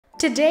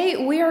Today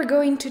we are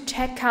going to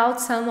check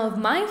out some of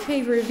my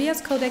favorite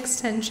VS Code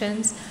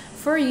extensions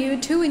for you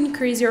to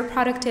increase your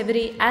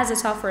productivity as a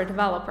software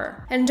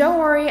developer. And don't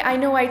worry, I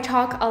know I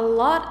talk a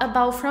lot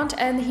about front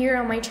end here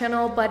on my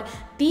channel, but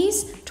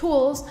these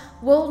tools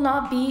will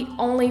not be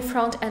only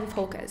front end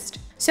focused.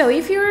 So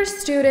if you're a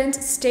student,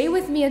 stay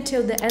with me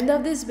until the end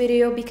of this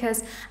video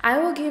because I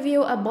will give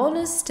you a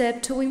bonus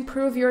tip to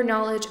improve your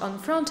knowledge on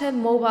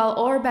front-end, mobile,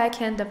 or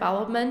back-end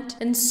development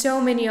and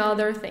so many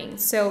other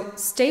things. So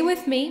stay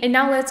with me and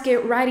now let's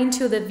get right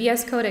into the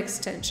VS Code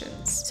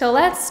extensions. So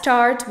let's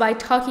start by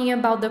talking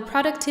about the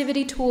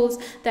productivity tools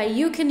that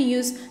you can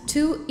use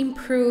to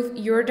improve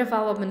your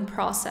development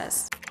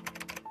process.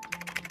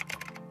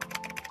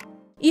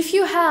 If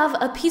you have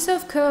a piece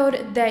of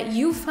code that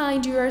you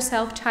find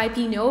yourself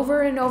typing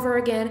over and over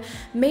again,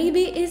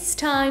 maybe it's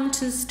time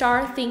to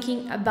start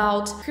thinking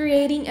about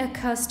creating a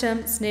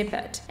custom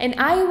snippet. And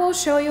I will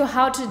show you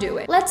how to do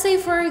it. Let's say,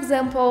 for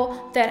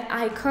example, that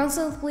I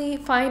constantly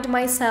find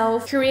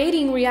myself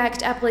creating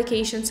React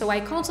applications, so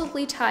I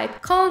constantly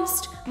type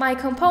const, my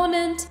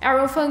component,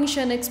 arrow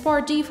function,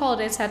 export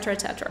default, etc,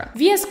 etc.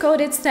 VS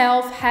Code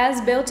itself has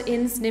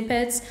built-in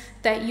snippets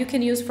that you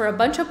can use for a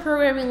bunch of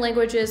programming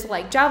languages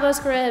like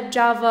JavaScript,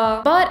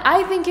 Java, but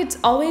I think it's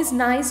always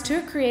nice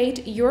to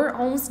create your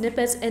own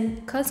snippets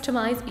and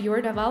customize your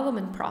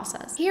development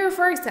process. Here,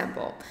 for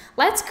example,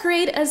 let's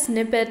create a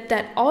snippet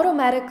that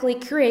automatically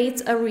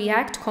creates a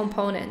React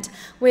component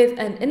with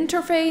an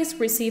interface,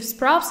 receives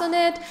props on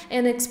it,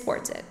 and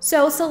exports it.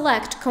 So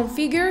select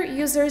Configure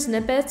User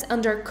Snippets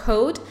under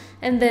Code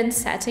and then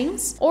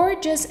Settings, or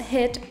just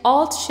hit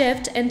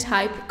Alt-Shift and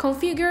type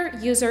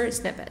Configure User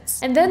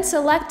Snippets. And then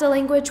select the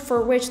language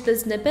for which the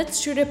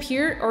snippets should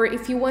appear, or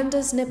if you want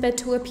the snippet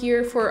to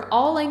appear for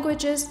all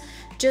languages,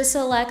 just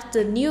select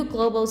the New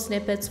Global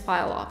Snippets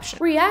file option.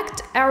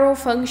 React arrow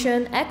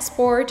function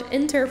export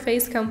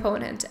interface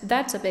component.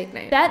 That's a big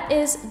name. That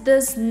is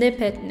the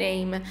snippet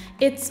name.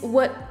 It's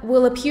what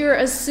will appear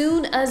as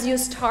soon as you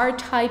start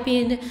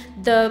typing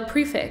the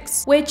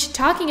prefix, which,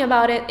 talking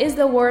about it, is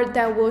the word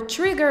that will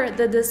trigger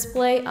the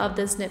display of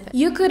the snippet.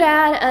 You could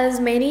add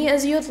as many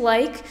as you'd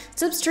like.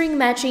 Substring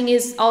matching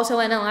is also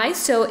analyzed,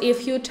 so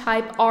if you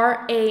type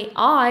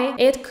RAI,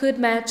 it could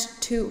match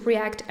to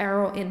React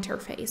arrow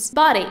interface.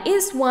 Body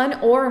is one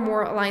or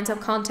more lines of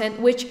content,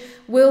 which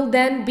will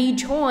then be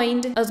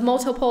joined as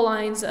multiple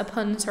lines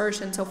upon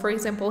insertion. So for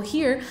example,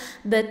 here,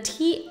 the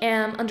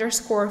tm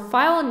underscore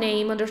file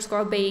name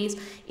underscore base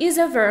is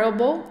a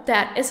variable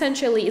that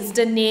essentially is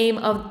the name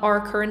of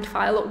our current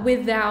file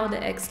without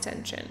the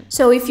extension.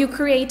 So if you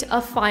create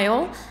a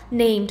file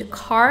named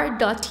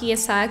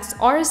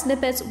car.tsx, our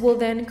snippets will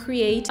then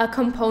create a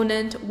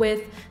component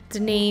with the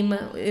name,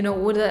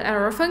 with the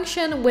arrow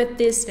function with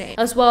this name,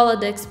 as well as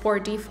the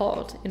export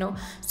default,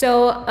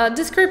 So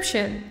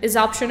description is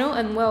optional,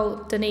 and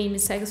well, the name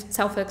is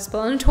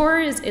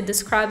self-explanatory. It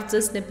describes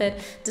the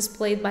snippet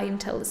displayed by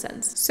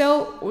IntelliSense.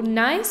 So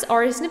nice,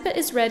 our snippet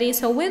is ready.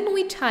 So when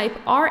we type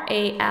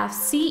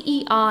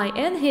RAFCEI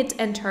and hit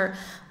enter,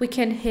 we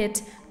can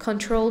hit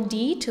Ctrl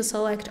D to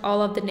select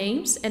all of the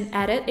names and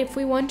edit if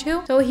we want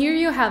to. So here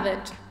you have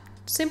it.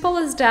 Simple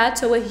as that.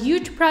 So a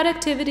huge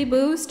productivity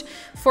boost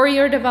for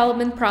your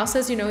development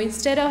process.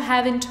 Instead of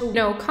having to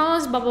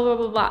const blah blah blah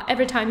blah blah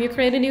every time you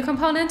create a new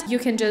component, you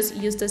can just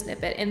use the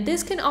snippet. And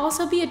this can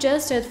also be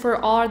adjusted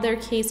for other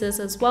cases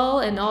as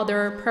well and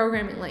other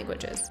programming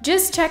languages.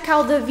 Just check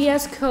out the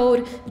VS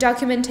Code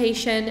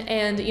documentation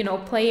and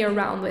play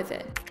around with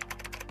it.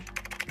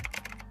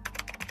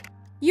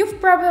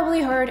 You've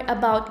probably heard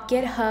about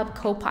GitHub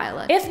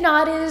Copilot. If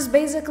not, it is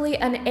basically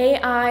an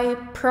AI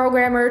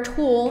programmer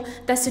tool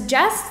that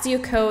suggests you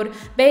code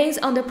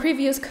based on the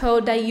previous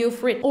code that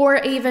you've written or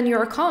even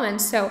your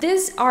comments. So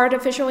this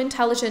artificial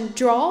intelligence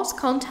draws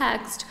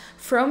context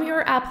from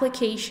your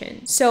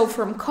application. So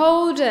from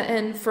code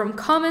and from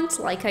comments,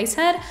 like I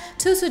said,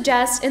 to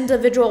suggest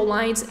individual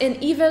lines and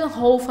even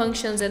whole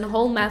functions and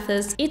whole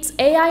methods. Its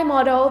AI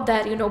model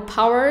that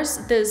powers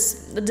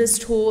this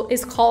tool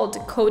is called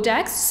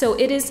CodeX. So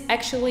it is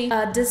actually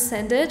a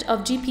descendant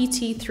of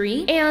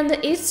GPT-3, and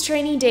its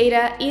training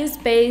data is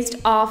based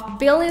off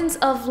billions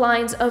of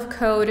lines of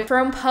code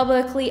from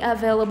publicly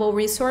available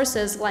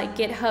resources like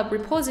GitHub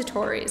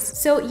repositories.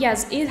 So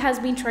yes, it has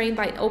been trained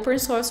by open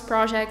source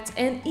projects,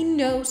 and it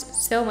knows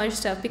so much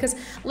stuff because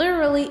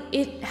literally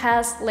it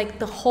has like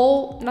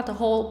not the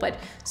whole, but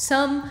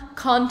some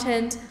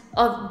content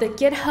of the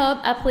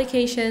GitHub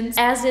applications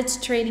as its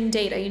training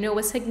data,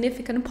 a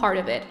significant part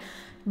of it.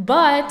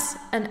 But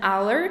an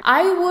alert,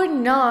 I would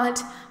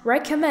not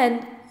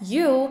recommend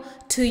you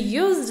to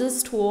use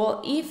this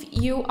tool if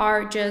you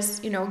are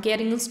just,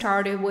 getting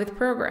started with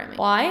programming.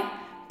 Why?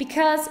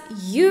 Because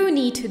you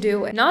need to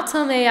do it, not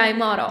some AI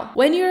model.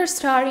 When you're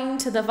starting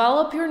to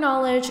develop your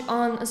knowledge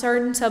on a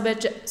certain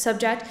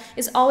subject,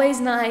 it's always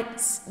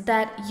nice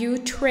that you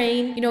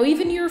train,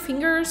 even your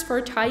fingers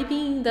for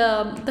typing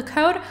the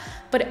code,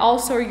 but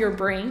also your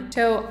brain.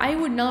 So I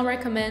would not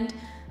recommend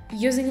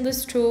using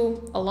this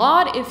tool a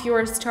lot if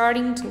you're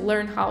starting to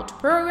learn how to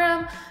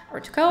program or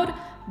to code,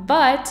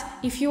 But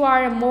if you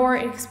are a more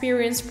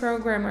experienced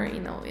programmer,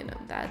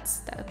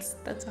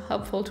 that's a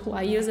helpful tool.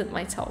 I use it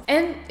myself.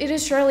 And it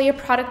is surely a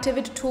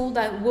productivity tool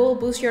that will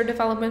boost your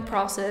development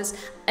process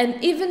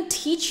and even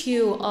teach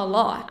you a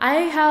lot. I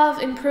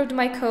have improved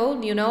my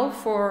code,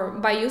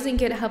 by using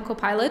GitHub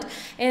Copilot,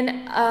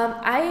 and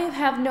I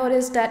have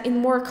noticed that in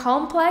more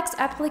complex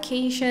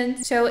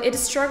applications, so it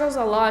struggles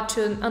a lot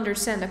to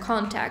understand the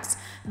context.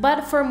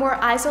 But for more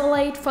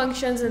isolated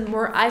functions and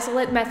more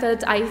isolated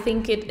methods, I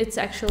think it's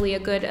actually a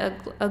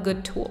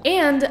good tool.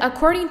 And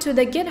according to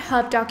the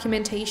GitHub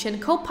documentation,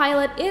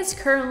 Copilot is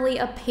currently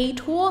a paid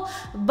tool,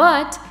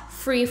 but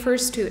free for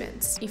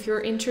students. If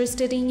you're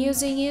interested in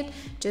using it,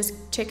 just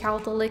check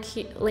out the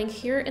link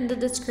here in the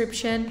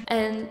description.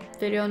 And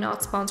video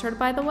not sponsored,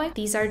 by the way.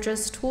 These are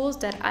just tools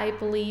that I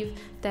believe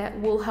that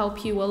will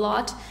help you a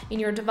lot in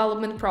your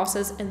development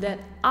process and that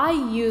I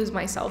use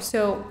myself.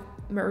 So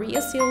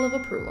Maria seal of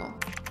approval.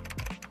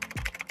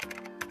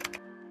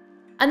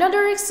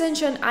 Another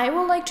extension I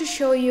would like to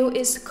show you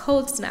is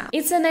CodeSnap.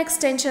 It's an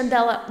extension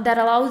that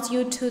allows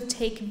you to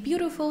take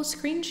beautiful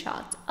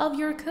screenshots of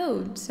your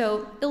code.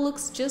 So it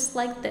looks just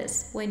like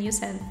this when you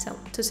send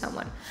to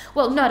someone.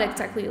 Well, not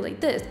exactly like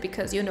this,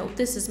 because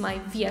this is my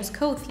VS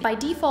Code theme. By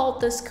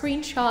default, the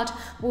screenshot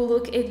will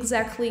look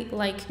exactly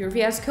like your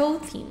VS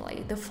Code theme,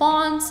 like the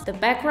fonts, the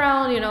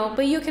background,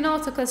 but you can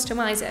also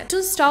customize it. To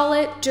install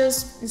it,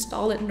 just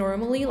install it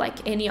normally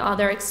like any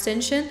other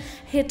extension.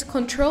 Hit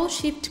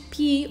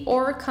Ctrl-Shift-P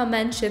or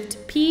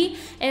Command-Shift-P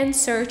and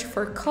search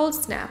for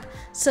ColdSnap.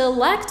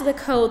 Select the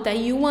code that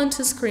you want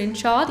to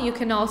screenshot. You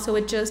can also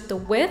adjust the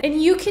width,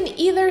 and you can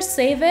either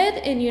save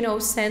it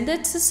and send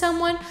it to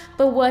someone,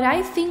 but what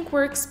I think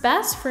works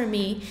best for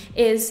me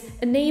is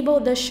enable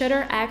the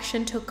shutter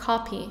action to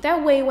copy.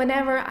 That way,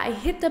 whenever I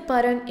hit the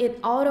button, it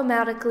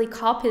automatically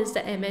copies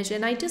the image,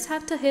 and I just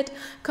have to hit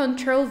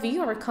Ctrl-V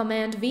or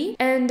Command-V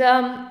and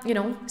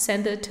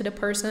send it to the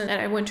person that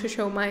I want to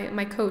show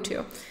my code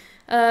to.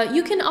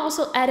 You can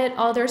also edit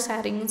other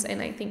settings,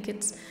 and I think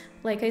it's,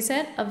 like I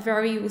said, a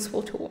very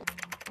useful tool.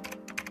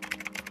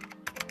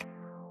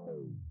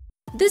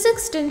 This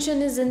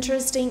extension is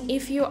interesting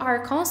if you are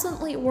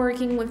constantly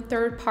working with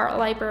third-party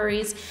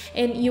libraries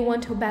and you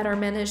want to better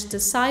manage the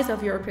size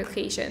of your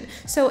application.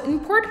 So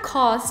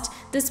ImportCost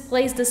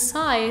displays the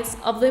size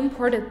of the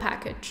imported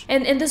package.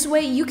 And in this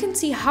way, you can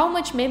see how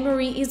much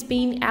memory is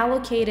being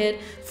allocated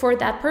for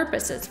that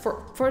purposes,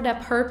 for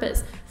that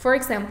purpose. For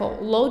example,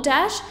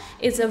 Lodash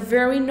is a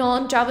very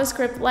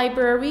non-JavaScript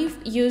library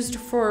used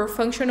for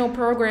functional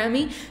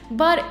programming,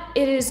 but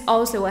it is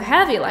also a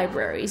heavy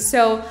library.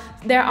 So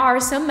there are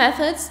some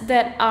methods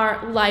that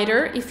are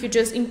lighter if you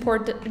just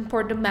import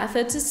the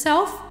methods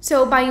itself.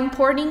 So by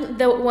importing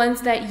the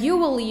ones that you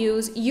will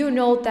use,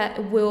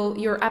 that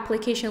your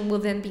application will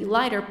then be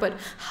lighter, but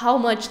how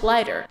much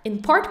lighter?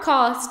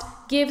 ImportCost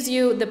gives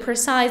you the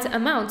precise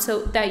amount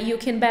so that you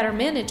can better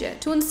manage it.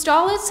 To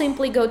install it,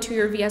 simply go to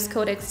your VS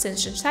Code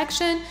extension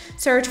section,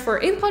 search for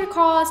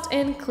ImportCost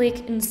and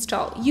click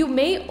install. You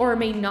may or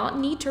may not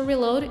need to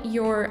reload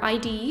your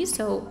IDE,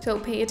 so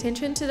pay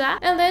attention to that.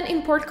 And then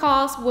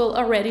ImportCost will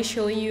already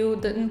show you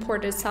the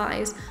imported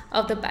size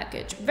of the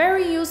package.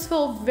 Very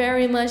useful,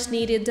 very much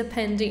needed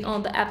depending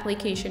on the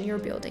application you're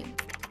building.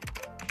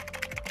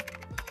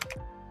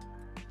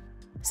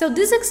 So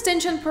this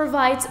extension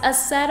provides a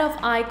set of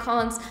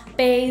icons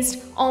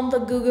based on the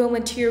Google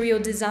Material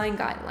Design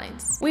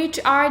Guidelines, which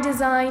are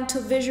designed to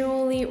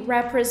visually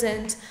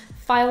represent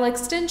file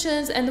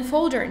extensions and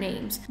folder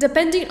names.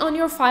 Depending on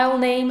your file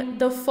name,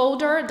 the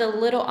folder, the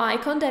little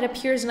icon that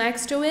appears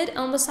next to it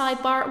on the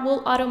sidebar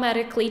will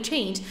automatically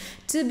change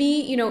to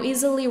be,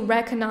 easily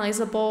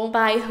recognizable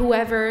by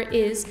whoever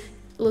is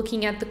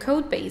looking at the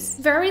code base.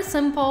 Very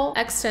simple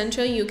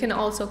extension, you can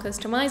also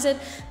customize it.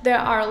 There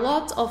are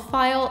lots of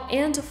file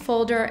and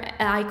folder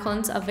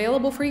icons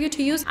available for you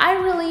to use. I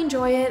really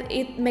enjoy it.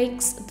 It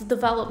makes the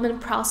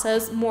development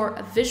process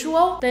more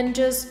visual than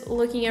just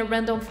looking at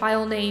random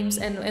file names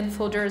and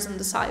folders on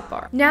the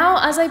sidebar.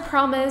 Now, as I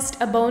promised,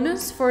 a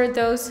bonus for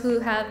those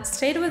who have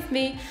stayed with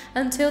me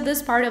until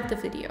this part of the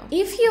video.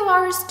 If you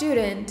are a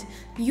student,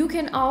 you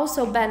can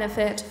also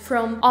benefit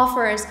from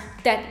offers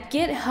that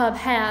GitHub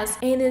has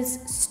in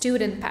its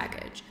student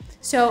package.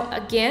 So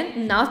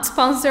again, not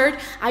sponsored.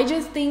 I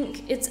just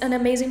think it's an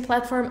amazing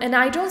platform and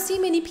I don't see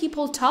many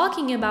people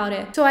talking about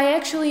it. So I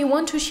actually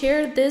want to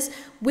share this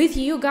with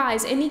you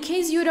guys. And in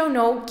case you don't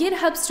know,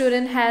 GitHub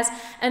Student has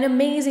an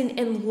amazing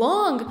and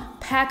long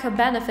pack of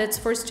benefits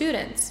for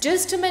students.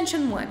 Just to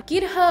mention one,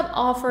 GitHub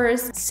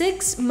offers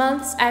 6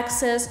 months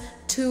access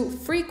to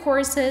free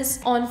courses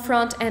on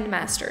front-end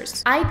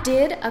masters. I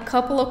did a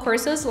couple of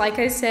courses, like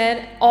I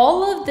said.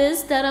 All of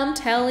this that I'm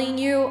telling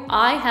you,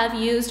 I have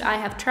used, I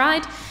have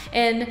tried,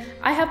 and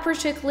I have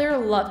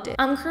particularly loved it.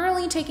 I'm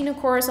currently taking a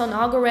course on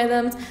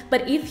algorithms,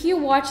 but if you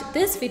watch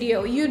this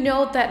video, you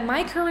know that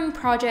my current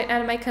project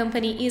at my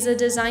company is a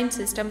design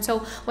system. So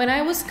when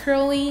I was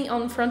currently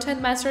on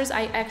front-end masters,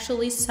 I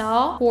actually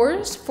saw a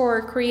course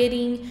for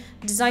creating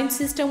design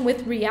system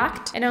with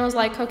React, and I was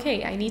like,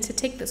 okay, I need to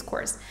take this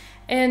course.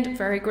 and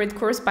very great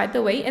course, by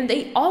the way. And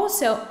they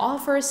also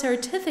offer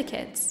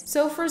certificates.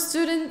 So for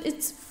students,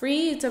 it's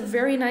free. It's a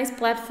very nice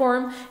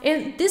platform.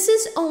 And this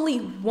is only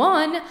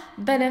one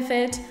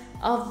benefit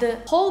of the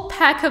whole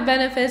pack of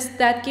benefits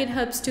that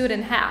GitHub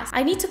Student has.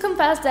 I need to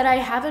confess that I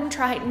haven't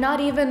tried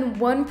not even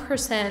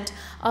 1%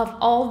 of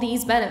all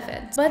these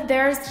benefits, but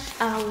there's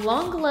a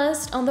long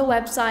list on the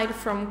website,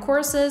 from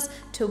courses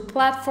to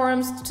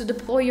platforms to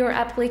deploy your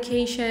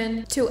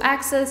application to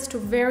access to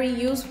very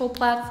useful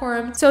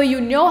platforms. So you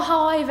know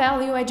how I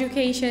value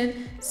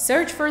education.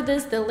 Search for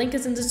this, the link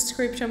is in the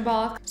description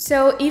box.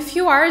 So if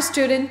you are a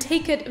student,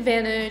 take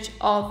advantage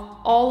of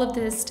all of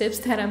these tips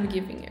that I'm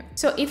giving you.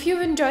 So if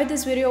you've enjoyed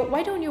this video,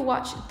 why don't you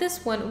watch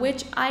this one,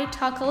 which I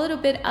talk a little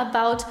bit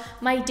about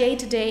my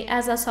day-to-day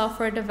as a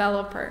software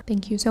developer.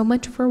 Thank you so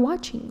much for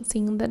watching. See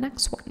you in the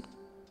next one.